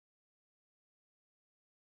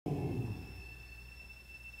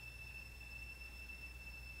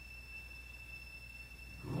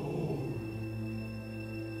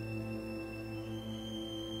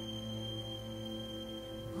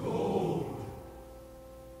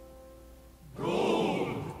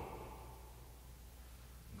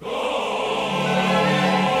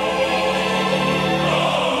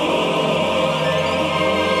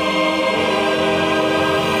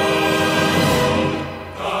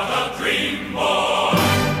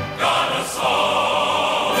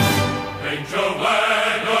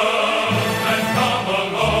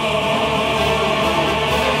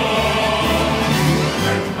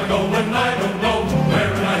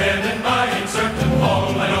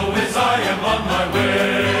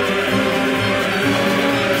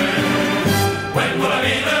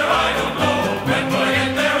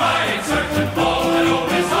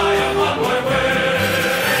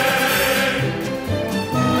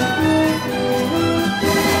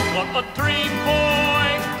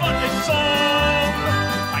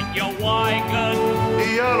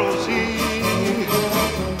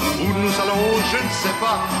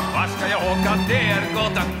Var ska jag åka ner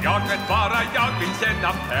gatan? Jag vet bara jag vill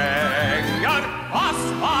tjäna pengar. Was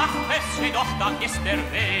macht es mir doch, dann ist der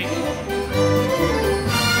Weg.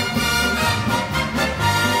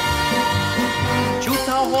就套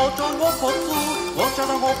我装我不足，我找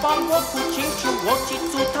到我把我不清楚，我记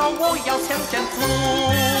住他我要向前走。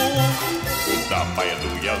Там моя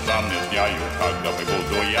я замедляю, когда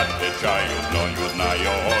буду я отвечаю, знаю,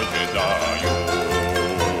 знаю, ожидаю.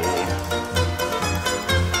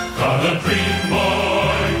 Color primo.